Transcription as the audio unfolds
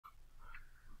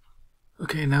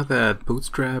Okay, now that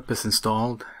Bootstrap is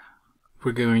installed,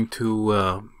 we're going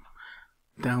to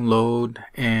download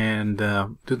and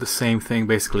do the same thing.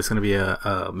 Basically, it's going to be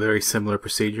a very similar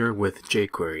procedure with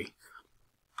jQuery.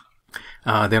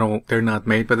 They're not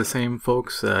made by the same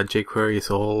folks. jQuery is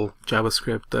all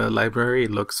JavaScript library.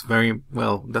 It looks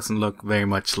doesn't look very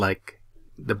much like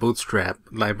the Bootstrap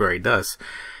library does.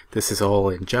 This is all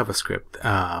in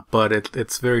JavaScript, but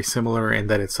it's very similar in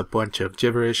that it's a bunch of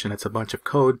gibberish and it's a bunch of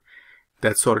code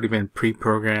that's already been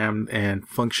pre-programmed, and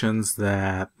functions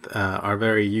that are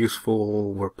very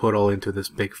useful were put all into this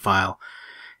big file.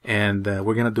 And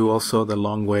we're going to do also the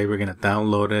long way. We're going to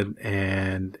download it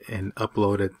and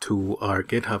upload it to our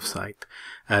GitHub site.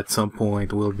 At some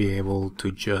point we'll be able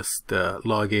to just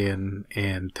log in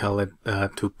and tell it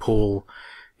to pull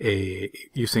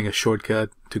using a shortcut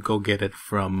to go get it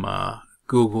from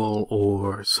Google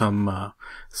or some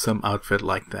outfit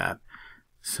like that.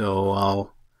 So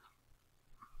I'll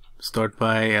start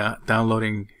by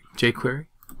downloading jQuery.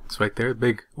 It's right there,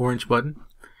 big orange button,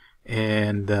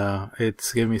 and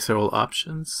it's giving me several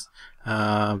options.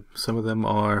 Some of them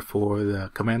are for the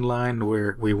command line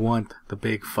where we want the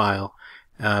big file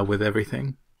with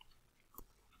everything.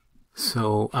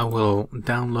 So I will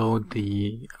download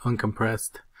the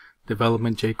uncompressed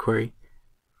development jQuery.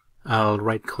 I'll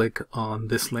right click on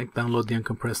this link, download the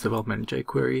uncompressed development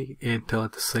jQuery, and tell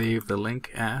it to save the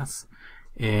link as,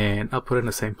 and I'll put it in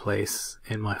the same place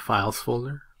in my files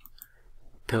folder.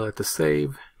 Tell it to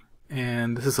save,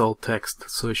 and this is all text,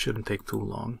 so it shouldn't take too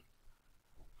long.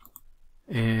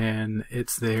 And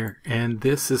it's there, and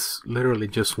this is literally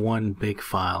just one big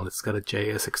file. It's got a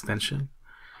JS extension,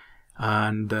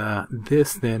 and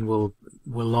this then will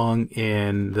belong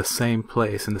in the same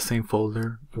place, in the same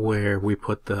folder where we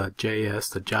put the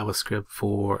JS, the JavaScript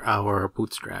for our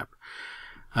Bootstrap.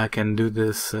 I can do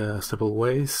this several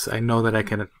ways. I know that I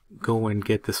can go and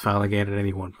get this file again at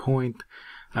any one point.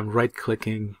 I'm right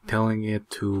clicking, telling it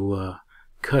to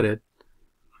cut it,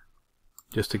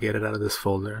 just to get it out of this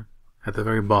folder. At the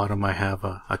very bottom I have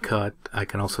a cut. I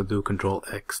can also do Control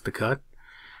X to cut,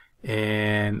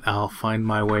 and I'll find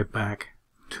my way back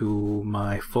to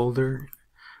my folder,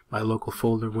 my local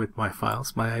folder with my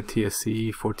files, my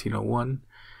ITSC 1401.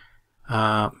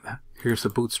 Here's the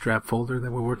Bootstrap folder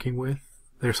that we're working with.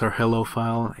 There's our hello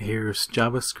file. Here's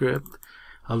JavaScript.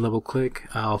 I'll double click.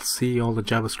 I'll see all the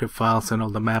JavaScript files and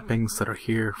all the mappings that are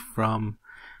here from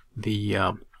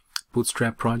the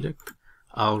Bootstrap project.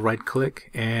 I'll right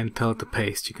click and tell it to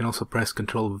paste. You can also press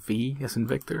Control V as in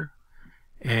Victor,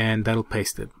 and that'll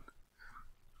paste it.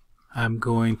 I'm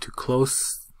going to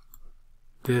close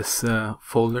this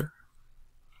folder.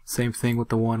 Same thing with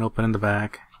the one open in the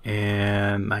back,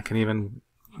 and I can even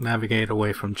navigate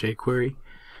away from jQuery.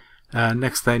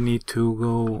 Next I need to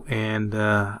go and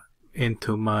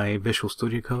into my Visual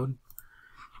Studio Code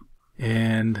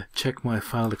and check my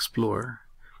file explorer,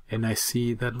 and I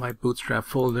see that my Bootstrap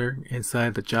folder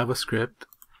inside the JavaScript,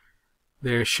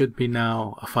 there should be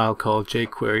now a file called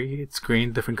jQuery. It's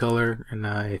green, different color, and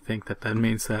I think that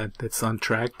means that it's on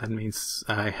track. That means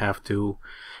I have to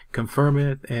confirm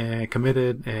it and commit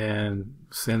it and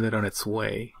send it on its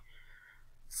way.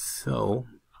 So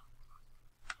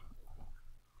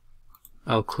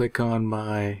I'll click on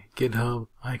my GitHub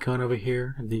icon over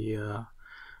here,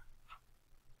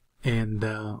 and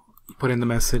put in the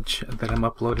message that I'm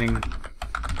uploading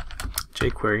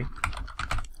jQuery.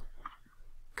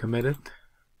 Commit it.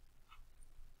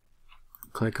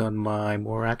 Click on my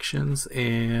more actions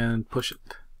and push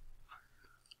it.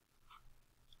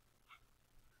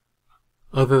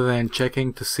 Other than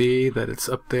checking to see that it's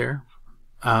up there,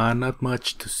 not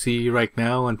much to see right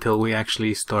now until we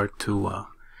actually start to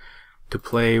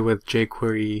play with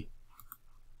jQuery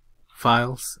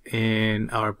files in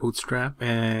our Bootstrap,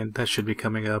 and that should be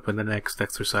coming up in the next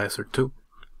exercise or two.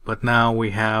 But now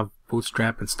we have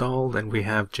Bootstrap installed, and we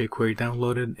have jQuery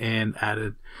downloaded and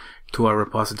added to our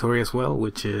repository as well,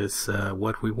 which is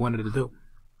what we wanted to do.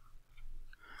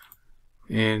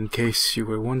 In case you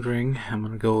were wondering, I'm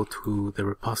going to go to the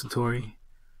repository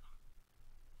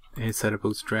inside of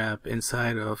Bootstrap,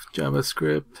 inside of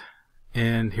JavaScript,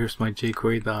 and here's my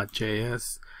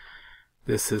jQuery.js.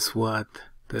 This is what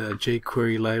the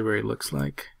jQuery library looks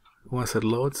like once it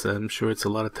loads. I'm sure it's a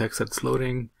lot of text that's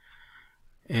loading,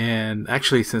 and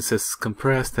actually, since it's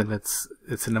compressed and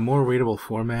it's in a more readable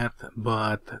format,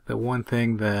 but the one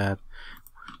thing that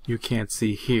you can't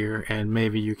see here, and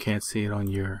maybe you can't see it on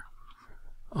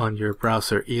your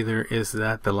browser either, is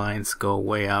that the lines go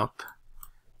way out.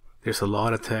 There's a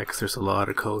lot of text, there's a lot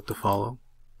of code to follow.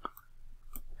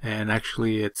 And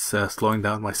actually it's slowing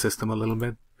down my system a little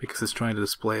bit because it's trying to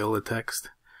display all the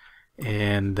text,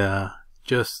 and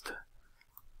just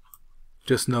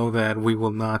know that we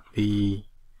will not be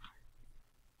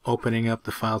opening up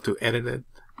the file to edit it.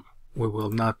 We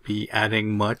will not be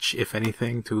adding much, if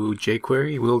anything, to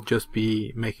jQuery. We'll just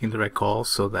be making direct calls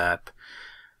so that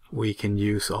we can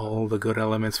use all the good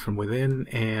elements from within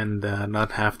and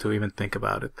not have to even think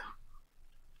about it.